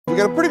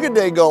got a pretty good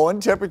day going.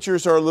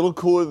 Temperatures are a little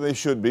cooler than they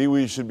should be.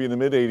 We should be in the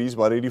mid-80s,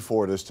 about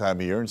 84 this time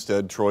of year.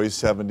 Instead, Troy's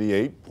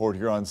 78, Port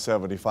Huron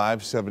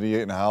 75,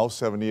 78 in Howell,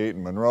 78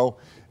 in Monroe,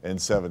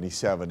 and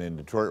 77 in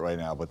Detroit right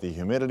now. But the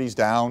humidity's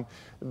down.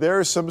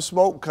 There's some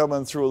smoke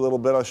coming through a little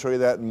bit. I'll show you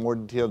that in more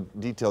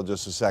detail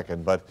just a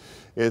second. But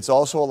it's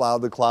also allowed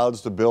the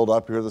clouds to build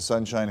up here. The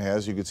sunshine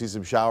has. You can see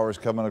some showers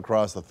coming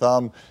across the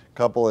thumb, a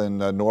couple in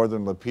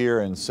northern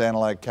Lapeer and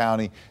Sanilac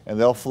County, and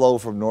they'll flow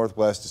from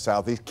northwest to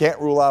southeast. Can't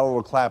rule out a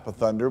little clap of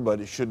thunder,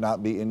 but it should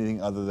not be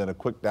anything other than a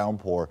quick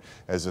downpour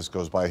as this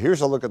goes by.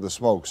 Here's a look at the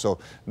smoke. So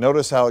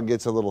notice how it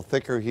gets a little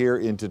thicker here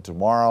into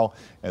tomorrow,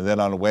 and then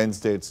on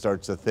Wednesday it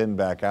starts to thin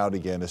back out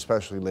again,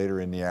 especially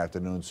later in the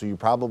afternoon. So you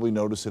probably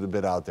notice it a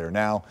bit out there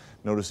now.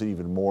 Notice it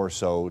even more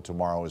so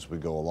tomorrow as we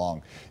go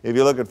along. If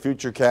you look at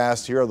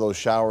Futurecast, here are those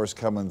showers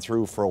coming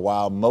through for a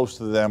while. Most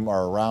of them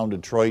are around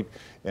Detroit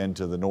and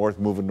to the north,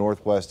 moving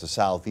northwest to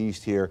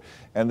southeast here.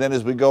 And then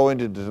as we go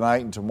into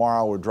tonight and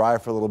tomorrow, we're dry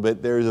for a little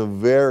bit. There's a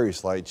very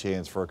slight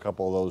chance for a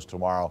couple of those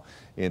tomorrow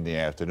in the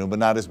afternoon, but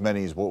not as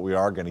many as what we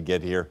are going to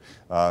get here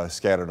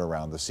scattered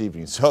around this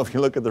evening. So if you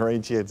look at the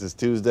rain chances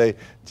Tuesday,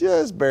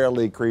 just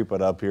barely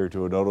creeping up here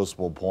to a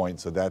noticeable point.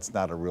 So that's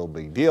not a real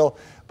big deal,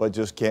 but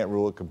just can't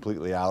rule it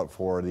completely out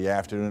for the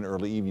afternoon,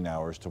 early evening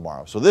hours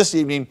tomorrow. So this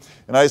evening,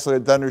 an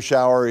isolated thunder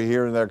shower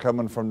here and there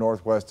coming from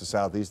northwest to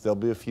southeast. There'll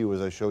be a few,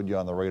 as I showed you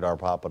on the radar,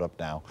 popping up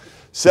now.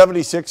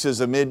 76 is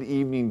a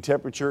mid-evening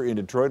temperature in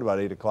Detroit, about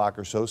 8 o'clock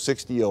or so.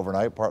 60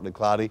 overnight, partly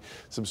cloudy.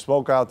 Some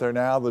smoke out there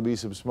now. There'll be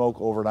some smoke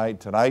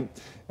overnight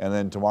tonight. And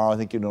then tomorrow, I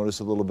think you'll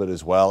notice a little bit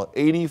as well.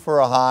 80 for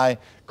a high.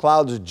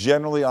 Clouds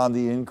generally on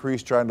the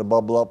increase, trying to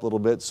bubble up a little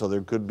bit. So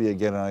there could be,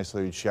 again, an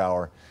isolated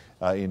shower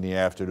in the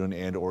afternoon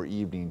and or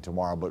evening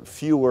tomorrow, but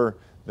fewer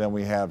than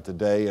we have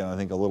today, and I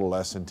think a little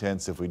less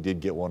intense if we did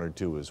get one or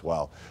two as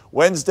well.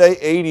 Wednesday,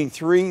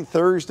 83,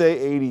 Thursday,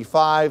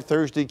 85.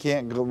 Thursday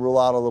can't rule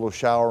out a little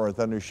shower or a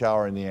thunder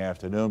shower in the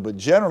afternoon, but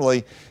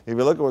generally, if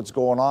you look at what's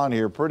going on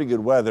here, pretty good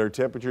weather.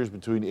 Temperatures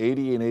between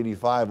 80 and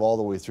 85 all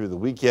the way through the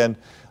weekend.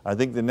 I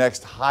think the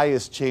next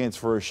highest chance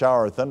for a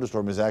shower or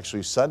thunderstorm is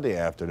actually Sunday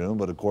afternoon,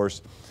 but of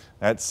course,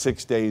 that's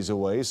 6 days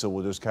away, so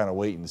we'll just kind of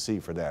wait and see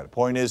for that. The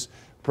point is,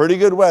 pretty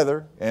good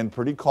weather and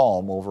pretty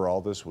calm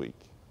overall this week.